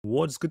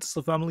What's good,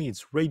 Tsla family?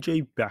 It's Ray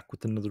J back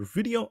with another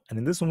video, and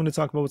in this one, I'm going to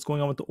talk about what's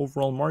going on with the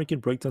overall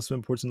market, break down some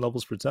important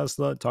levels for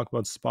Tesla, talk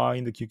about SPY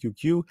in the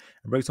QQQ,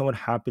 and break down what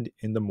happened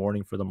in the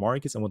morning for the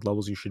markets and what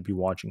levels you should be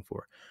watching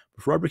for.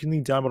 Before I break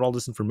anything down about all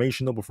this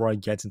information, though, before I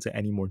get into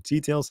any more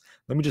details,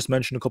 let me just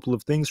mention a couple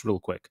of things real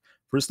quick.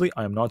 Firstly,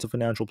 I am not a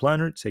financial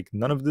planner. Take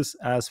none of this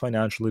as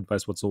financial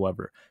advice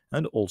whatsoever.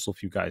 And also,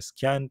 if you guys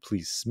can,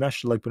 please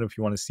smash the like button if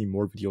you want to see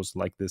more videos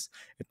like this.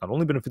 It not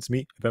only benefits me,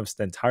 it benefits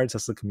the entire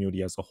Tesla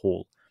community as a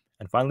whole.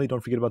 And finally, don't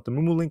forget about the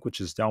Moomoo link,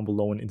 which is down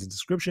below and in the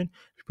description.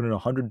 If you put in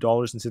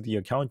 $100 into the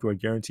account, you are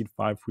guaranteed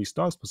 5 free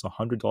stocks plus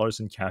 $100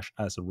 in cash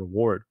as a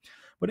reward.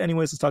 But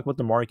anyways, let's talk about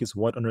the markets.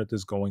 What on earth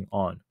is going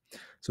on?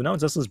 So now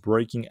Tesla's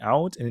breaking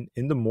out. And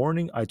in the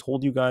morning, I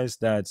told you guys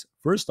that,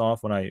 first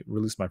off, when I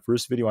released my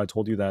first video, I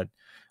told you that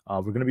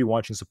we're going to be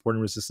watching support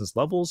and resistance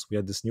levels. We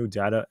had this new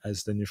data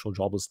as the initial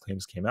jobless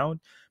claims came out.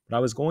 But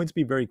I was going to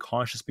be very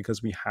cautious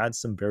because we had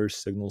some bearish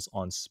signals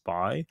on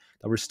SPY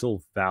that were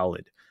still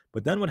valid.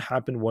 But then what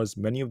happened was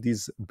many of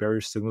these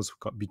bearish signals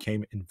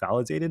became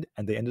invalidated,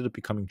 and they ended up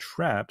becoming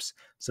traps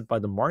set by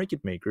the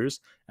market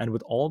makers. And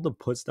with all the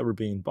puts that were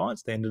being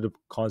bought, they ended up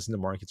causing the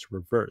market to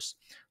reverse.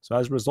 So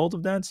as a result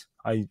of that,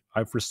 I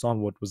foresaw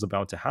what was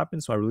about to happen.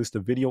 So I released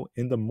a video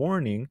in the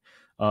morning,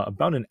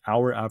 about an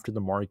hour after the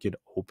market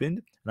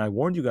opened. And I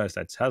warned you guys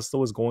that Tesla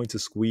was going to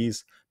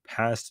squeeze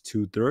past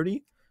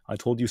 230. I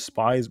told you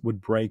SPYs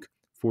would break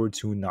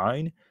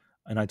 429.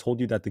 And I told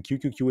you that the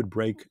QQQ would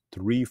break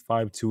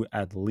 352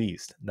 at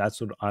least.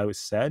 That's what I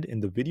said in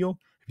the video.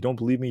 If you don't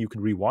believe me, you can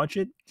rewatch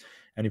it.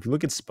 And if you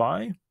look at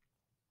SPY,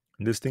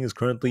 this thing is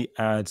currently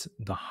at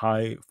the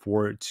high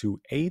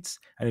 428,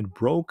 and it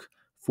broke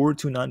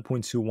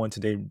 429.21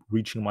 today,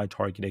 reaching my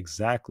target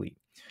exactly.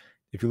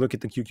 If you look at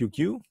the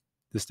QQQ,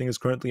 this thing is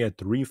currently at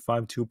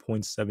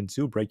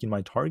 352.72, breaking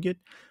my target,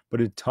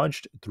 but it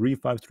touched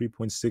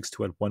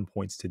 353.62 at one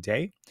point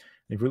today.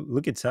 And if you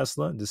look at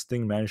Tesla, this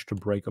thing managed to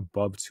break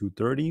above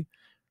 230,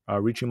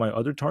 reaching my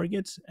other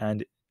targets.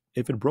 And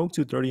if it broke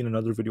 230 in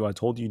another video, I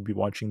told you you'd be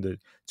watching the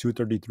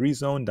 233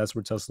 zone. That's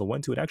where Tesla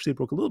went to. It actually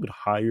broke a little bit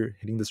higher,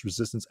 hitting this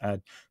resistance at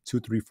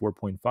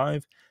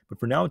 234.5. But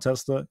for now,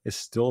 Tesla is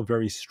still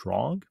very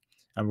strong.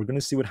 And we're going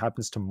to see what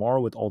happens tomorrow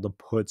with all the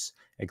puts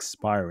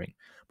expiring.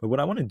 But what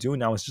I want to do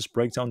now is just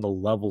break down the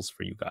levels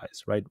for you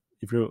guys, right?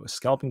 If you're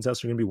scalping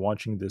Tesla, you're going to be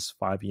watching this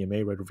 5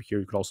 EMA right over here.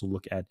 You could also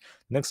look at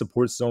the next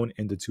support zone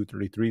in the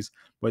 233s,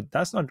 but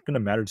that's not going to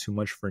matter too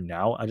much for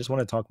now. I just want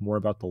to talk more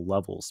about the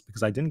levels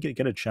because I didn't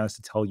get a chance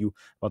to tell you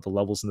about the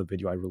levels in the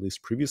video I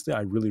released previously.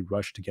 I really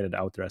rushed to get it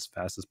out there as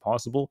fast as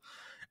possible.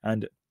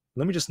 And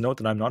let me just note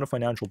that I'm not a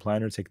financial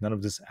planner. Take none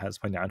of this as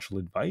financial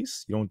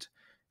advice. You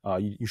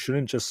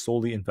shouldn't just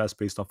solely invest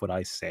based off what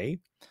I say.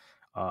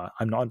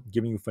 I'm not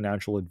giving you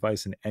financial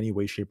advice in any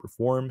way, shape, or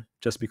form.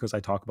 Just because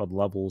I talk about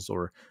levels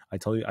or I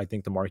tell you I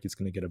think the market's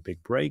going to get a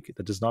big break,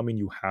 that does not mean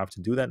you have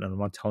to do that, and I'm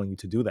not telling you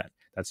to do that.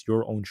 That's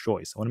your own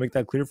choice. I want to make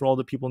that clear for all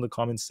the people in the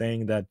comments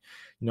saying that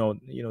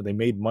they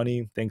made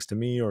money thanks to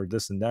me or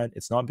this and that.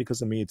 It's not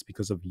because of me. It's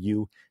because of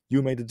you.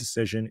 You made the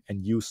decision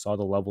and you saw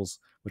the levels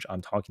which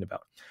I'm talking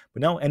about.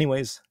 But now,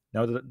 anyways,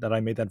 now that I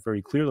made that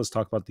very clear, let's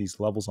talk about these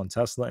levels on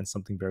Tesla and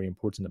something very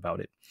important about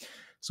it.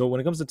 So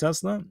when it comes to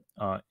Tesla,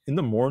 in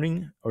the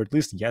morning, or at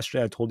least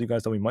yesterday, I told you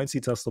guys that we might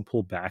see Tesla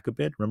pull back a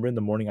bit. Remember in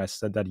the morning, I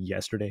said that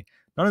yesterday.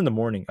 Not in the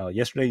morning,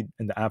 yesterday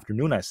in the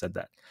afternoon, I said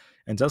that.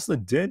 And Tesla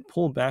did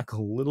pull back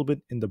a little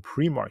bit in the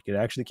pre-market. It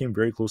actually came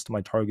very close to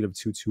my target of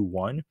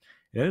 221. It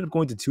ended up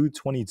going to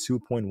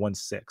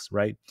 222.16,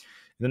 right?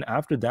 And then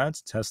after that,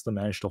 Tesla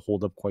managed to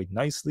hold up quite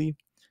nicely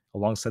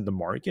alongside the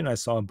market, and I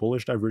saw a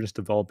bullish divergence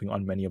developing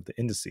on many of the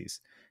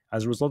indices.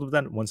 As a result of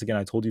that, once again,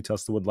 I told you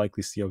Tesla would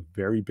likely see a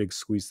very big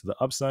squeeze to the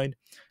upside.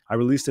 I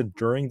released it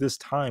during this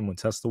time when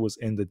Tesla was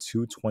in the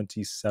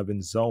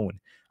 227 zone.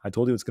 I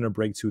told you it's going to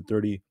break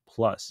 230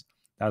 plus.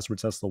 That's where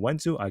Tesla went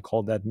to. I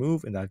called that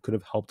move, and that could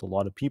have helped a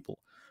lot of people.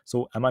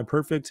 So am I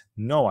perfect?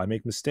 No, I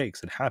make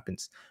mistakes. It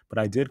happens. But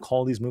I did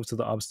call these moves to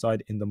the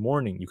upside in the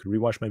morning. You could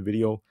rewatch my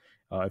video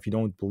if you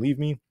don't believe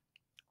me.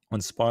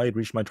 On SPY, it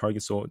reached my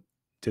target, so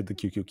did the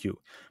QQQ.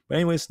 But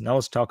anyways, now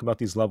let's talk about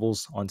these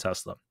levels on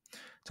Tesla.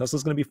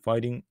 Tesla's going to be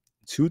fighting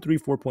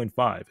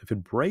 234.5. If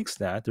it breaks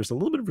that, there's a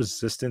little bit of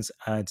resistance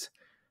at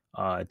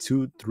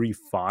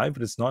 235,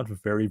 but it's not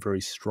very,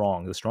 very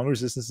strong. The strong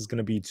resistance is going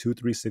to be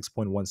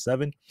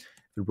 236.17. If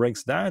it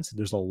breaks that,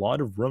 there's a lot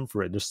of room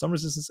for it. There's some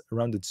resistance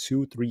around the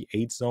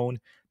 238 zone,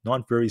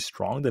 not very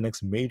strong. The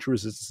next major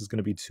resistance is going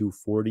to be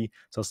 240.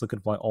 Tesla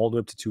could fly all the way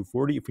up to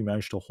 240 if we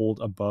manage to hold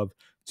above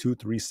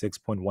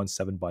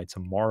 236.17 by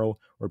tomorrow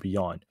or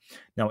beyond.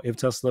 Now, if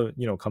Tesla,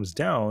 comes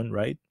down,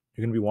 right,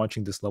 you're going to be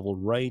watching this level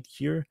right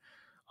here.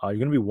 You're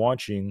going to be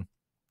watching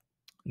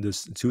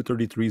this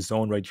 233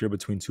 zone right here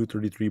between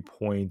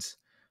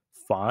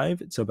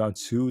 233.5 to about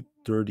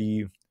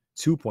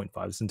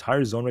 232.5. This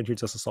entire zone right here,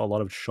 Tesla saw a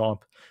lot of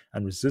chop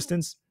and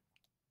resistance.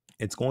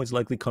 It's going to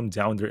likely come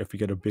down there if we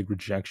get a big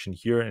rejection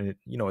here, and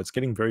it's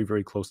getting very,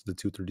 very close to the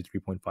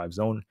 233.5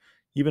 zone.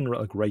 Even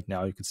like right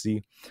now, you can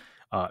see,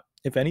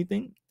 if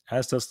anything,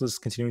 as Tesla's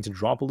continuing to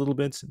drop a little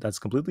bit, that's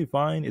completely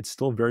fine. It's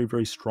still very,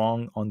 very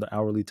strong on the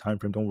hourly time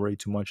frame. Don't worry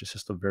too much. It's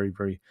just a very,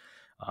 very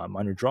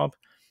minor drop.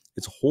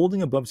 It's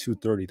holding above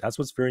 230. That's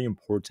what's very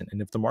important. And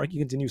if the market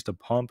continues to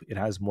pump, it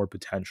has more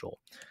potential.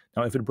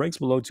 Now, if it breaks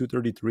below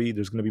 233,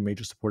 there's going to be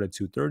major support at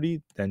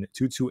 230, then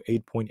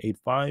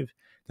 228.85.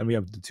 Then we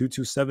have the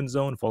 227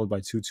 zone followed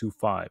by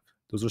 225.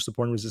 Those are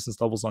support and resistance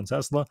levels on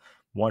Tesla.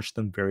 Watch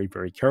them very,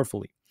 very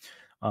carefully.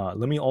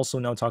 Let me also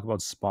now talk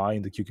about SPY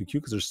and the QQQ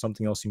because there's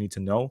something else you need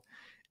to know.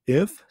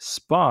 If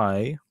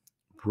SPY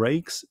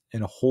breaks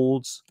and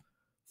holds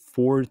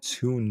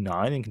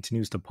 429 and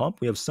continues to pump,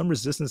 we have some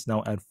resistance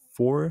now at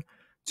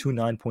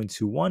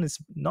 429.21. It's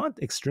not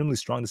extremely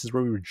strong. This is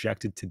where we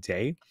rejected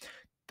today.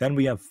 Then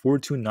we have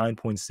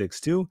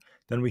 429.62.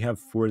 Then we have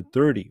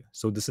 430.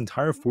 So this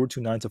entire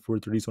 429 to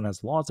 430 zone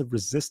has lots of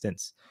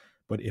resistance.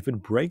 But if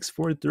it breaks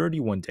 430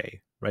 one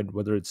day, right,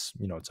 whether it's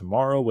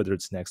tomorrow, whether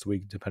it's next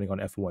week, depending on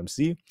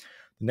FOMC,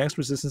 the next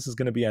resistance is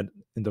going to be in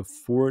the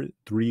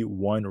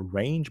 431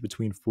 range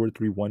between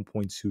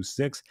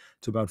 431.26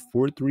 to about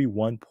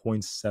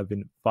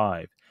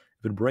 431.75. If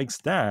it breaks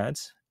that,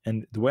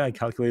 and the way I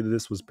calculated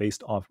this was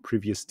based off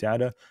previous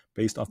data,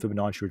 based off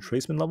Fibonacci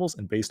retracement levels,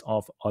 and based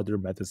off other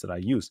methods that I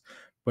use.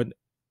 But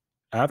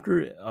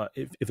after,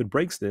 if it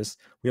breaks this,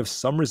 we have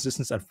some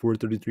resistance at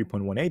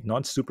 433.18,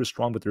 not super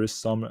strong, but there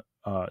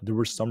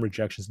were some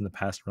rejections in the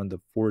past around the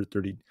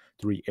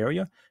 433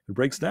 area. If it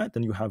breaks that,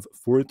 then you have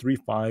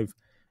 435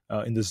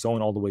 in the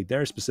zone all the way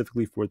there,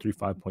 specifically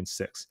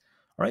 435.6.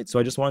 All right, so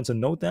I just wanted to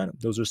note that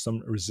those are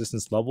some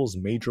resistance levels,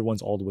 major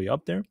ones all the way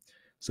up there.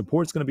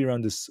 Support's going to be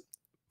around this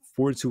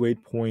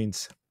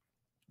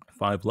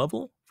 428.5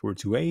 level,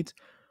 428,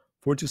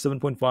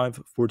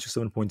 427.5,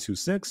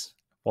 427.26,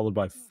 followed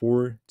by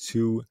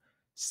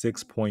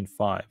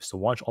 426.5. So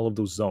watch all of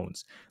those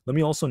zones. Let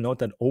me also note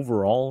that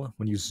overall,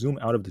 when you zoom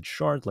out of the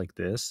chart like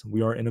this,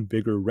 we are in a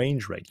bigger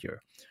range right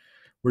here.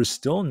 We're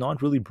still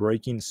not really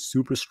breaking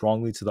super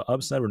strongly to the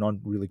upside. We're not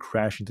really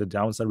crashing to the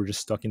downside. We're just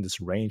stuck in this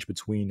range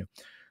between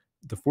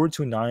the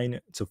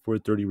 429 to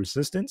 430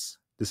 resistance.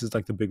 This is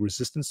like the big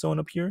resistance zone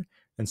up here,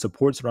 and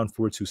support's around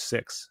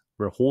 426.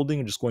 We're holding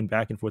and just going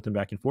back and forth and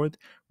back and forth.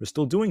 We're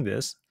still doing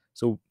this,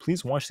 so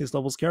please watch these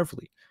levels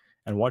carefully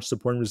and watch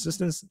support and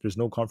resistance. There's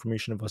no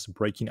confirmation of us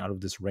breaking out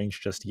of this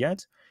range just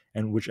yet,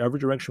 and whichever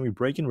direction we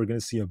break in, we're going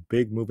to see a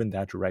big move in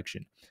that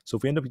direction. So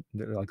if we end up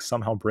like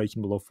somehow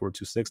breaking below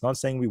 426, not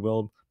saying we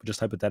will, but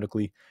just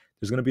hypothetically,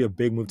 there's going to be a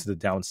big move to the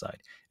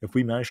downside. If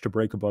we manage to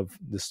break above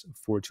this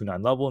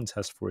 429 level and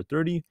test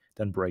 430,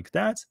 then break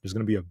that, there's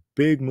going to be a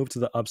big move to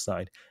the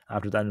upside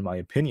after that, in my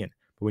opinion.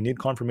 But we need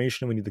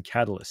confirmation, we need the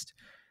catalyst.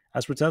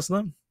 As for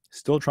Tesla,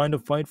 still trying to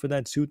fight for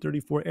that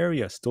 234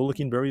 area. Still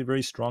looking very,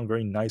 very strong,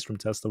 very nice from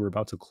Tesla. We're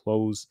about to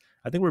close.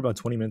 I think we're about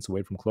 20 minutes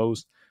away from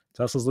close.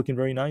 Tesla's looking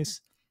very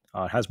nice.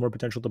 It has more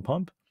potential to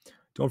pump.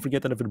 Don't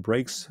forget that if it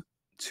breaks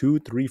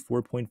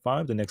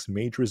 234.5, the next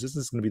major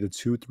resistance is going to be the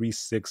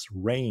 236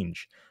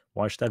 range.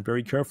 Watch that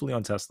very carefully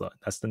on Tesla.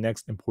 That's the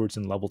next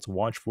important level to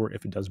watch for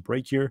if it does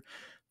break here.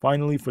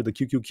 Finally, for the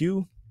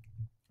QQQ,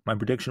 my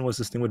prediction was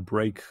this thing would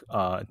break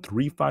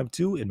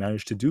 352. It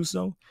managed to do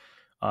so.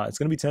 It's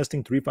going to be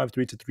testing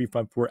 353 to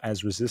 354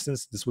 as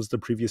resistance. This was the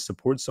previous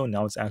support zone.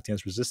 Now it's acting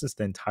as resistance,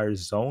 the entire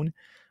zone.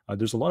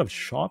 There's a lot of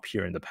shop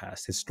here in the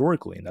past,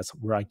 historically, and that's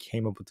where I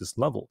came up with this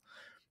level.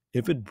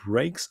 If it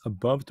breaks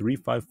above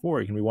 354,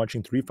 you're going to be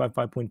watching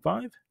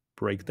 355.5,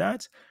 break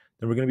that.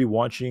 Then we're going to be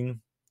watching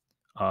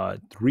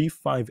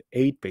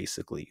 358,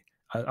 basically.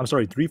 I'm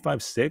sorry,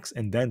 356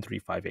 and then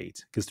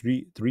 358, because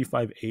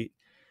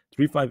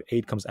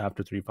 358 comes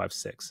after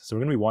 356. So we're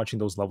going to be watching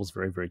those levels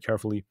very, very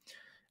carefully.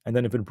 And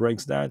then if it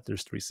breaks that,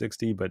 there's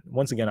 360. But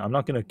once again, I'm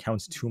not going to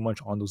count too much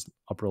on those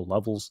upper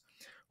levels.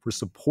 For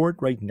support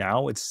right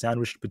now, it's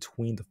sandwiched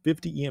between the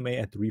 50 EMA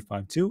at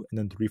 352 and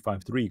then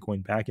 353,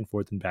 going back and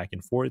forth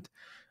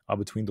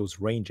between those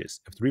ranges.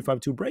 If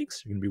 352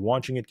 breaks, you're going to be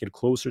watching it get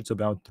closer to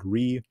about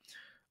 3.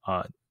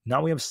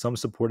 Now we have some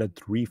support at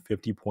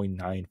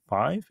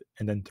 350.95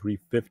 and then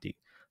 350.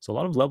 So a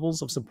lot of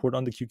levels of support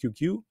on the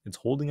QQQ. It's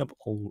holding up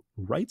all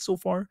right so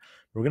far.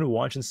 We're going to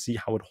watch and see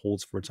how it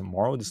holds for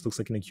tomorrow. This looks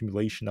like an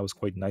accumulation that was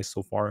quite nice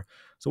so far.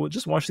 So we'll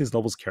just watch these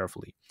levels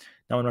carefully.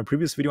 Now, in my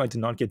previous video, I did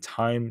not get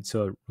time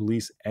to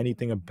release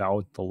anything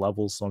about the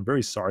levels. So I'm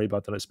very sorry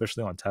about that,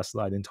 especially on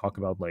Tesla. I didn't talk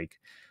about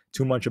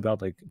too much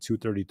about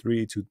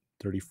 233,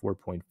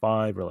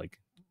 234.5 or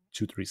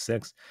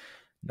 236.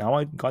 Now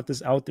I got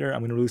this out there.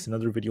 I'm going to release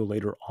another video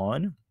later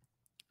on.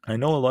 I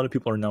know a lot of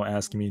people are now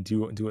asking me,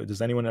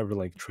 does anyone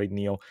ever trade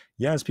NEO?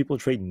 Yes, people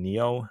trade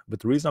NEO, but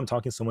the reason I'm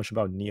talking so much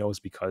about NEO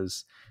is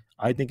because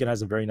I think it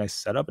has a very nice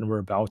setup, and we're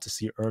about to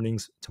see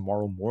earnings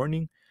tomorrow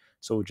morning.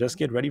 So just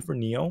get ready for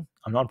NEO.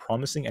 I'm not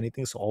promising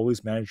anything, so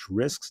always manage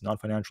risks, not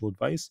financial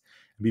advice,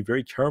 and be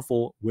very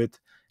careful with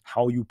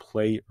how you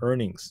play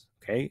earnings.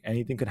 Okay,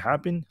 anything could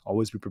happen.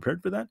 Always be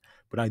prepared for that.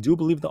 But I do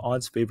believe the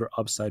odds favor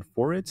upside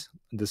for it.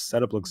 This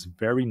setup looks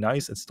very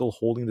nice. It's still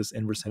holding this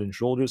inverse head and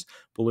shoulders,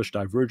 bullish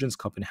divergence,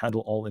 cup and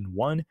handle all in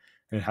one.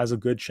 and it has a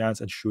good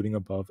chance at shooting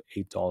above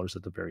 $8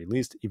 at the very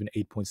least, even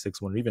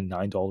 8.61 or even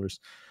 $9.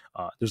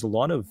 There's a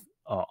lot of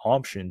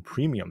option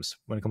premiums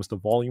when it comes to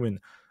volume and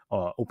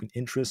open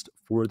interest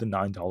for the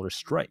 $9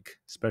 strike,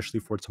 especially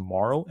for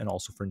tomorrow and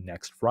also for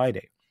next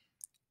Friday.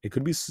 It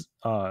could be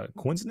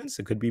coincidence.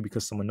 It could be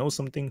because someone knows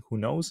something. Who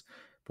knows?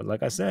 But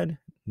like I said,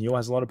 NEO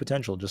has a lot of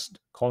potential. Just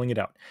calling it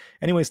out.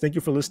 Anyways, thank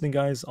you for listening,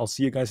 guys. I'll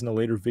see you guys in a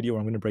later video where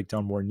I'm going to break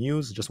down more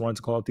news. Just wanted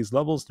to call out these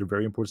levels. They're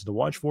very important to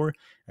watch for.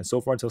 And so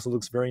far, Tesla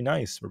looks very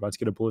nice. We're about to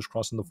get a bullish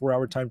cross in the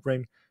 4-hour time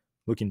frame.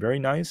 Looking very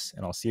nice.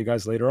 And I'll see you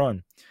guys later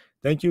on.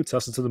 Thank you.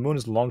 Tesla to the moon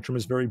as the long term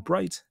is very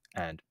bright.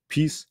 And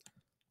peace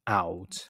out.